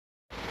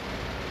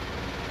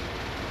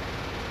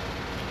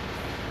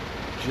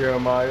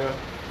Jeremiah,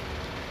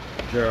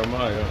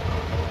 Jeremiah,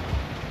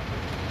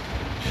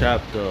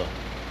 chapter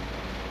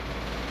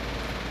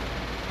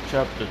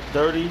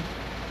 30,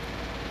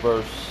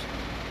 verse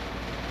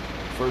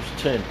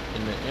 10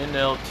 in the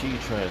NLT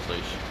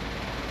translation.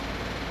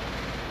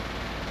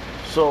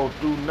 So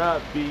do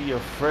not be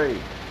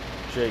afraid,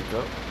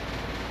 Jacob,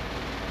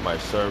 my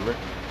servant.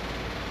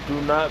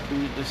 Do not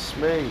be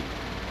dismayed,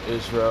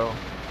 Israel,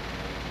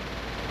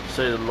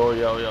 say the Lord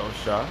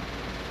Yahweh,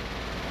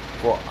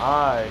 for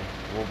I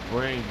will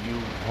bring you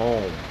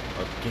home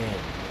again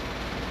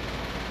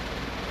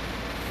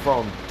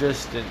from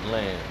distant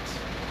lands,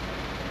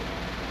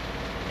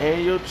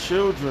 and your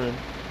children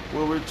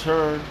will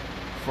return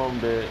from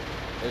their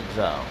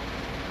exile.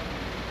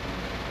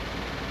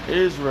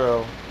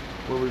 Israel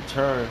will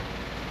return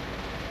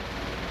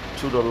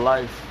to the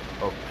life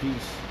of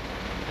peace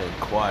and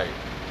quiet,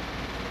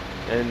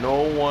 and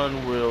no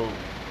one will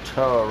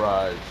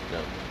terrorize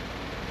them.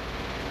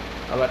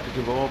 I'd like to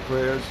give all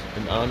prayers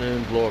and honor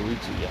and glory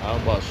to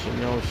Yahweh Shem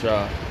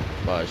Yahushua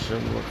by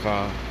Shem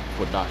Rakah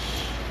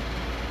Kodash.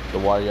 The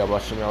Wadi Yahweh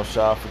Shem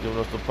Yahushua for giving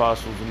us the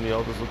apostles and the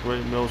elders a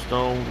great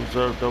millstone who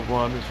deserve double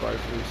honors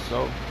rightfully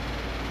so.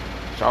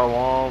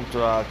 Shalom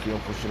to our Akim,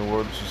 pushing the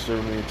word of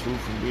sincerity and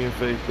truth and being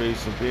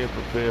faith-based and being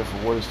prepared for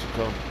what is to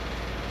come.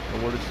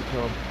 And what is to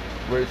come?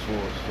 Race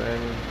wars,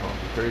 famine,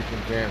 concentration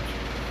camps,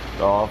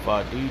 the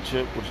RFID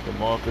chip, which is the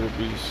mark of the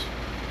beast,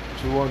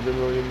 200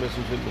 million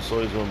missiles hit the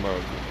soils of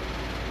America.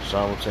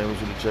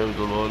 Simultaneously, the chariots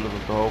of the Lord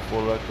lift the hopeful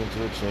elect into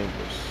the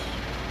chambers.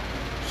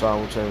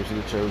 Simultaneously,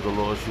 the chariots of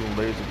the Lord shooting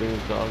laser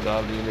beams to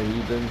ungodly and the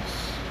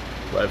heathens,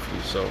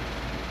 rightfully so.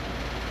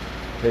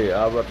 Hey,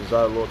 I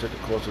desire the Lord take the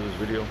course of this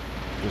video,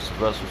 just a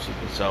vessel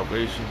seeking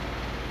salvation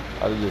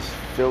out of this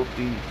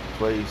filthy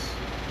place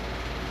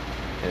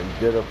and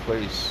bitter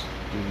place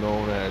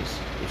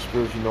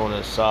spiritually known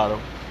as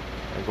Sodom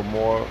and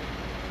Gomorrah,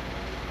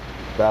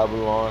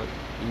 Babylon,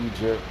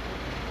 Egypt,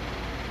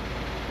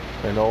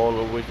 and all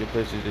the wicked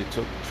places they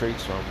took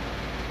traits from.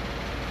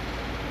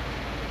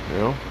 You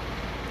know?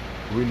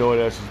 We know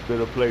that's this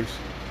bitter place.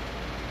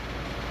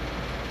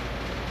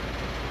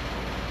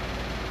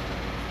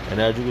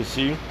 And as you can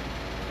see,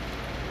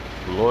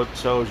 the Lord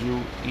tells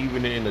you,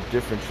 even in a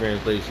different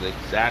translation,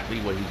 exactly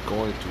what he's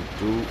going to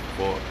do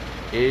for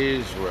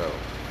Israel,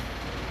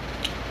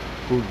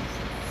 whose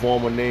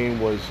former name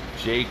was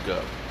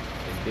Jacob.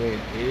 And then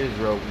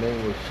Israel's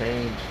name was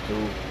changed to,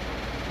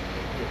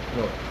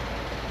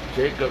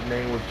 Jacob's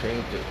name was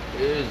changed to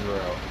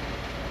Israel.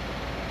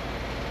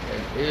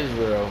 And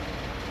Israel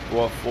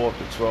brought forth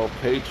the 12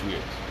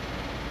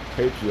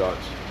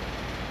 patriarchs,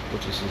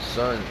 which is his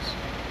sons.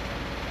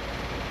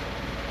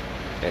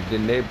 And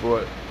then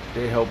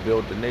they helped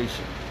build the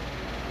nation,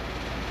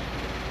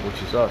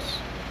 which is us.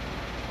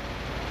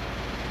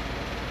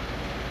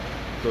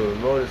 So the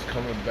Lord is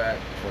coming back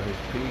for his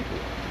people.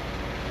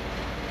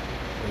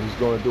 And he's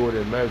going to do it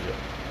in measure.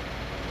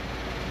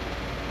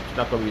 It's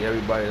not going to be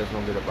everybody that's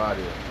going to get up out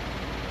of here.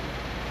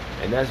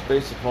 And that's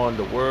based upon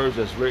the words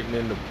that's written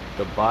in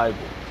the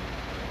Bible.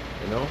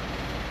 You know?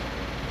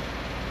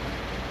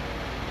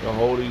 The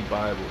Holy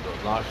Bible, the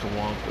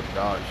Lashawan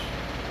Kodash.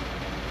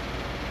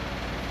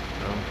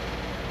 You know?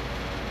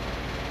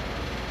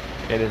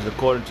 And it's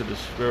according to the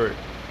Spirit.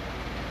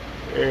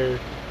 And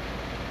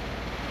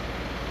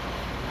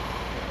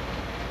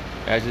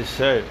as it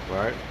said,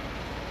 right?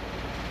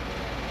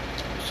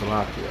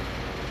 Salakia.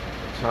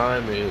 The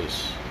time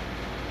is,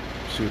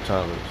 let's see what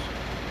time it is.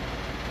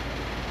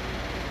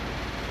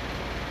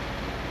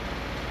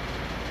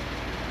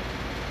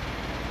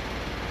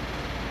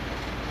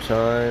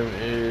 Time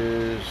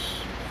is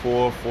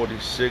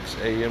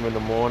 4:46 a.m. in the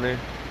morning.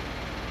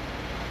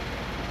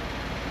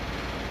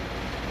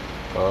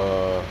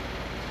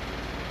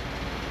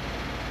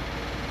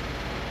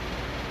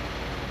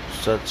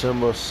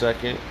 September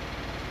 2nd,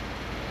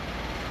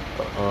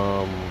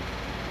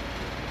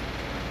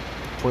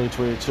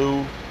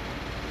 2022,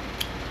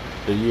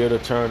 the year to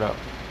turn up.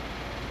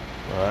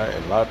 Alright, a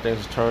lot of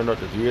things turn up.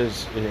 The year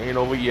it ain't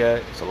over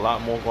yet. It's a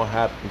lot more gonna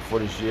happen before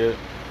this year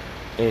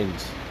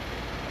ends.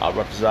 I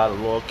represent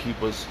the Lord,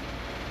 keep us,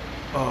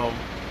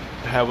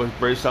 have us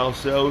brace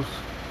ourselves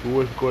for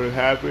what's going to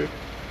happen,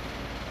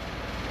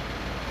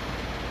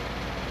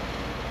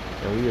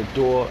 and we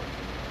adore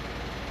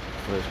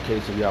for this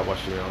case of Yahweh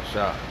Shem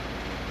Yahushua.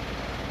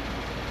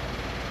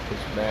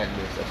 It's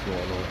madness that's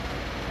going on.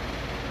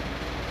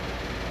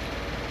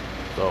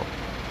 So,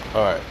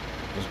 all right,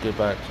 let's get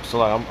back. So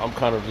like, I'm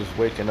kind of just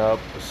waking up,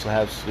 just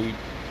have sleep,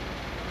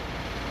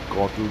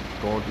 going through,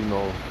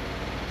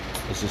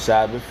 it's a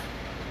Sabbath.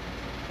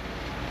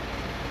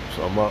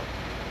 So I'm up.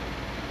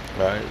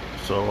 Alright,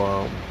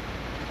 so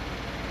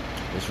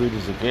let's read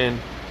this again.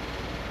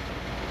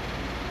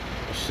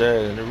 It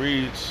said, and it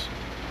reads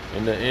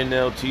in the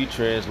NLT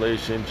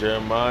translation,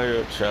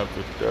 Jeremiah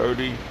chapter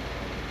 30,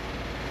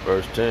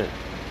 verse 10.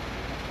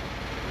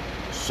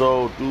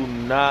 So do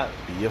not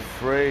be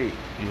afraid.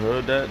 You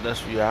heard that?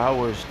 That's what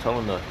Yahweh is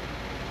telling us.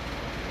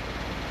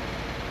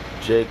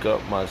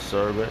 Jacob, my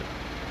servant,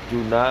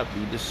 do not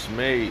be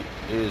dismayed,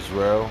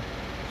 Israel,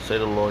 Say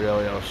the Lord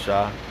Yahweh.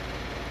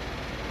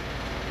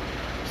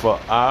 For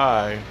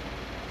I,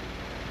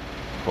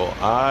 for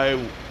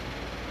I,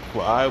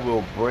 for I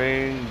will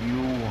bring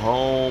you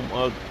home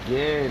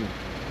again.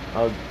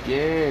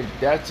 Again.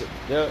 That's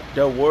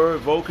the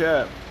word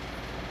vocab.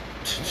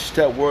 Just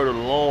that word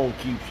alone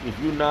keeps. If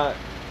you're not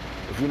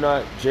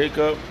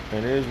Jacob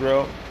and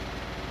Israel,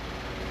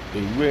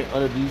 if you ain't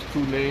under these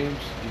two names,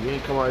 if you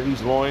ain't come out of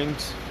these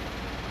loins,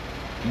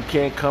 you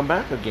can't come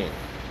back again.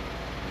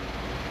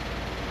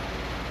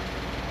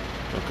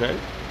 Okay?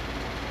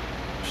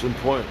 It's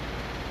important.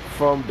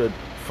 From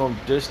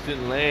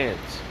distant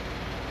lands.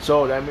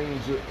 So that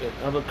means in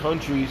other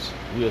countries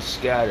we are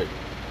scattered.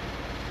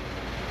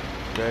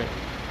 Okay?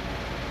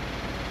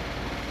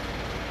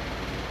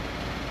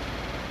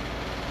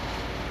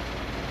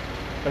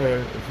 And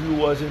if you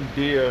wasn't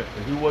there,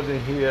 if you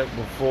wasn't here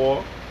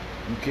before,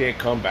 you can't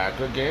come back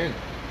again.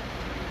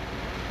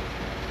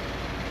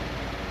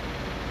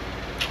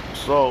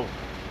 So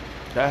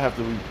that have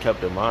to be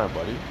kept in mind,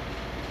 buddy.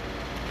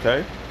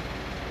 Okay?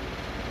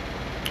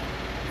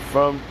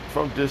 From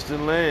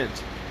distant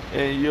lands,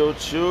 and your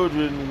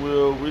children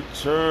will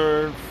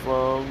return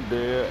from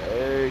their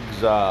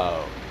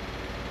exile.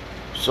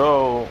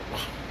 So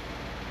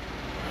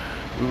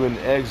we've been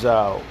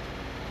exiled.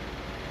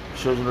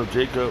 Children of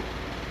Jacob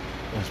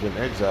has been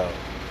exiled,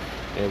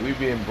 and we're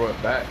being brought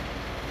back.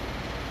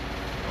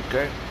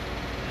 Okay?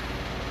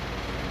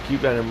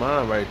 Keep that in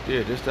mind right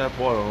there. Just that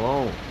part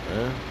alone,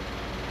 man.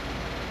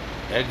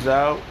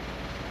 Exile.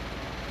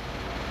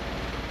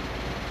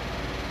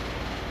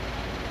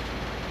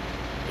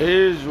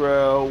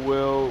 Israel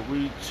will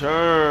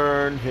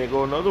return. Here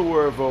go another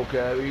word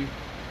vocabulary.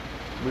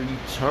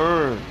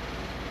 Return.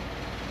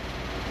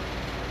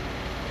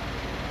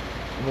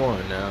 Come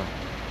on now.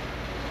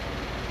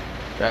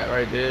 That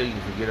right there, you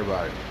can forget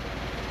about it.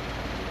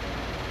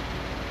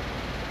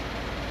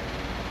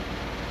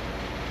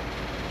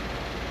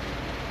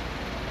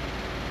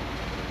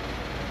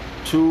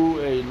 To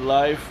a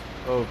life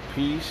of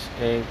peace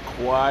and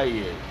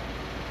quiet.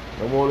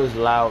 No more this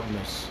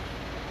loudness.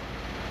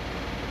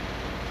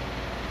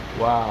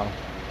 Wow.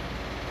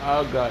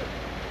 I got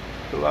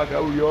like I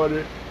was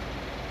yawning.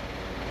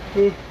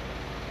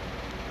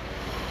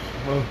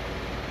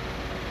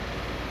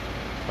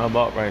 I'm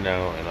up right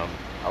now and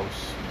I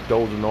was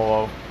dozing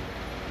off,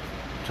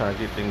 trying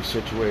to get things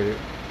situated.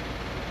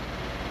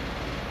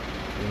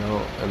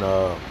 And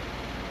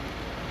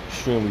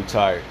extremely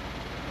tired.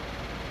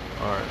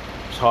 Alright.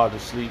 It's hard to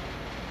sleep.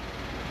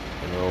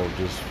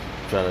 Just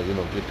trying to,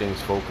 get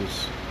things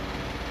focused.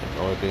 And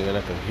the only thing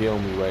that can heal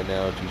me right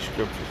now is these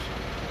scriptures.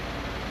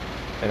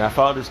 And I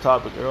found this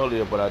topic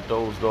earlier, but I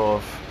dozed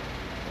off.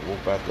 I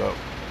woke back up,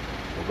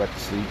 went back to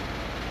sleep.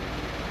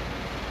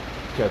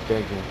 Kept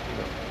thinking,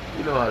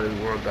 you know how this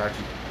world got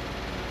you.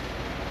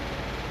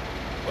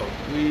 But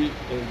we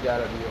ain't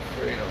gotta be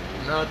afraid of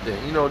nothing.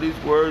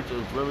 These words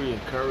are very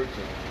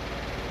encouraging.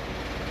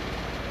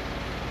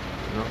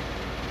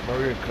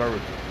 Very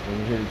encouraging. When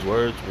you hear these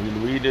words, when you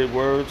read their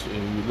words,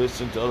 and you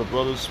listen to other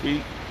brothers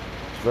speak,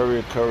 it's very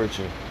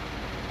encouraging.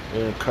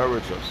 It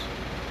encourages us.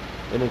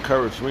 It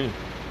encouraged me.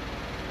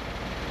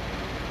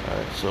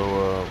 Alright,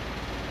 so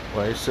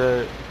like I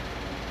said,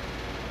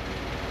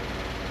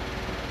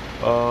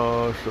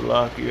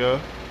 Shalakia.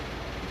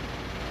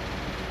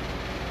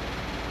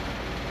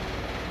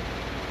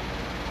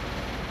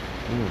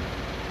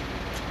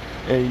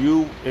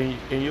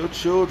 And your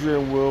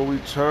children will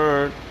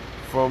return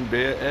from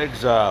their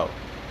exile,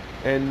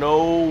 and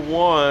no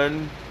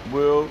one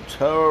will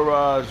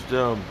terrorize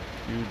them.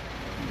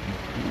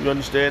 You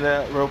understand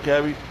that,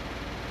 Rokabi?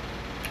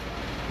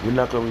 We're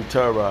not going to be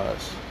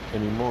terrorized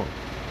anymore.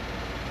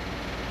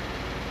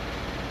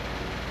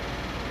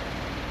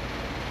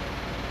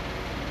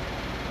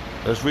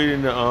 Let's read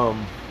in the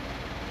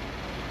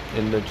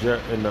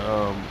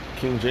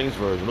King James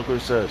version. Look what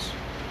it says.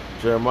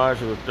 Jeremiah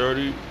chapter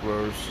 30,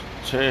 verse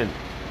 10.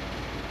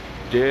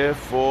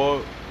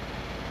 Therefore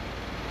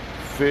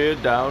fear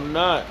thou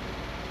not,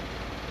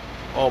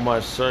 O my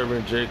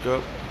servant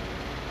Jacob.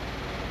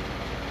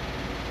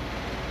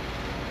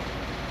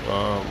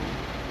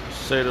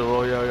 Say the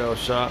Lord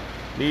Yahweh,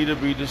 neither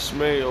be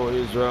dismayed, O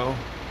Israel.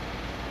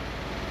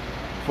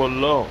 For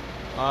lo,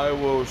 I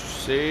will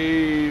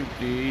save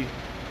thee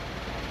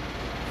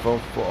from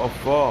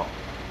afar,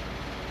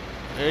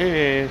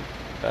 and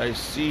thy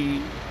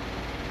seed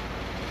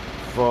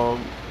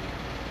from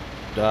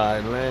thy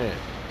land,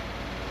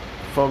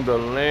 from the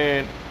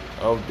land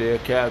of their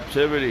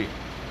captivity.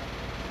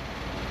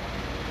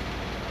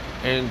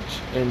 And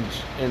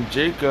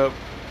Jacob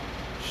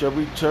shall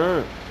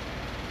return.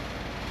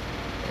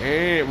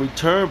 And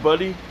return,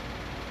 buddy.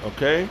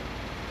 Okay?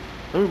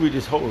 Let me read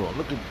this. Hold on.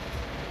 Look at.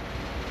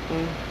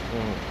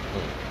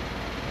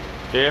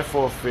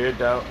 Therefore fear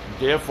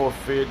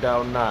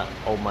thou not,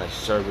 O my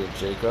servant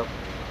Jacob.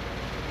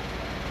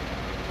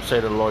 Say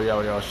the Lord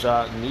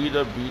Yahweh,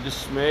 neither be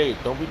dismayed.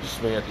 Don't be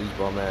dismayed at these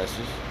bum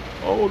asses.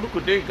 Oh, look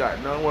what they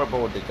got. Don't worry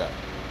about what they got.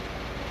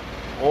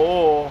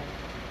 Oh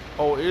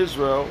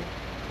Israel,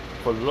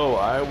 For lo,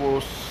 I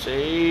will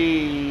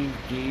save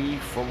thee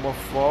from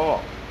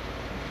afar.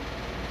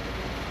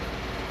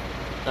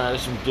 Now,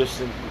 there's some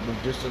distant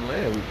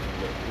land.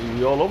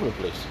 We all over the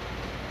place.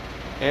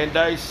 And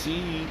I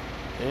see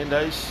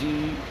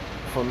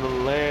from the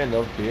land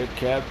of their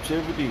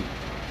captivity.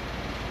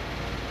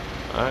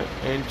 Alright,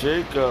 and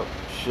Jacob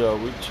shall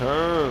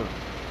return.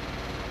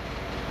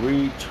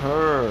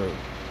 Return.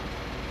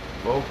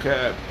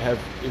 Vocab.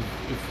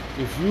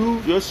 If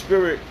your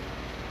spirit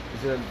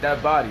is in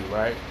that body,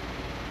 right?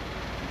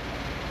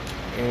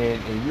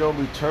 And you don't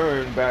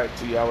return back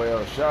to Yahweh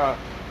El Shah,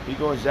 he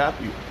gonna zap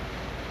you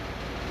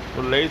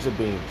with laser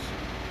beams.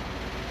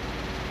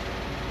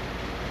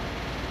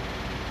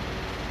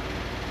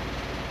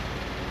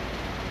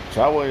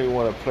 So I wouldn't even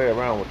want to play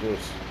around with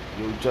this.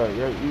 You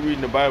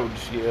reading the Bible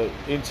just to get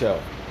intel.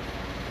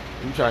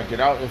 You trying to get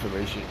out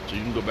information so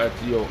you can go back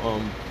to your the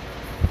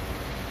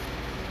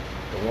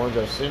ones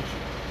I sent you.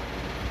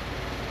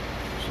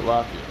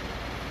 Salakia.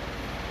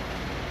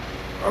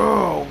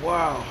 Oh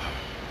wow.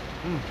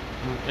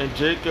 And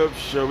Jacob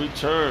shall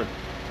return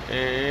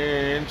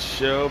and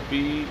shall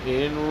be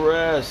in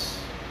rest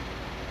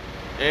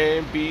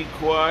and be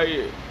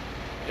quiet,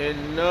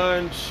 and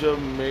none shall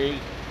make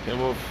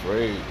him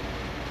afraid.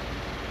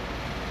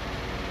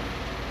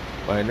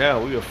 By now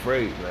we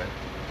afraid, man.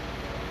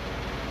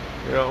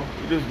 You know,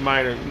 we just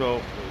minor, you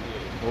know,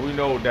 but we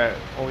know that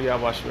only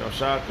Yahweh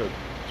Shah could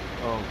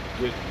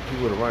get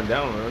people to run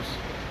down on us.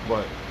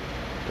 But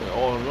you know,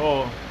 all in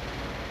all,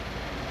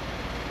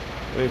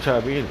 we ain't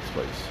trying to be in this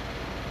place.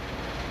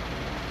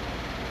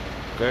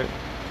 Okay?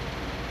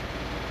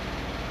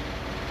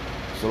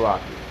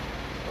 Salaki.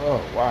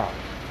 Oh, wow.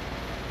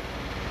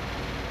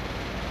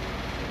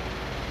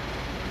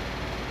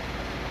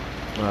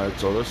 Alright,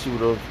 so let's see what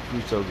those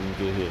precepts we can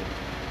get here.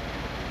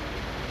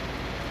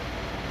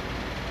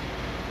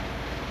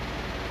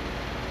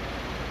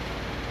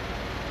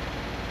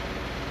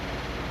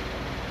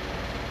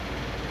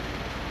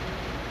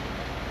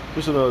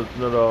 Here's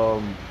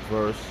another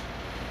verse.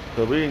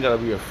 Because we ain't got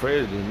to be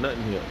afraid of doing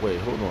nothing here. Wait,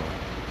 hold on.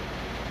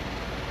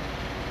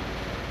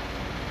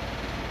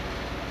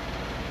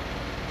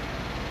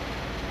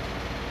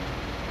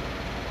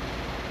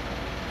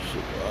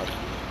 Shit,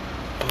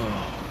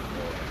 oh.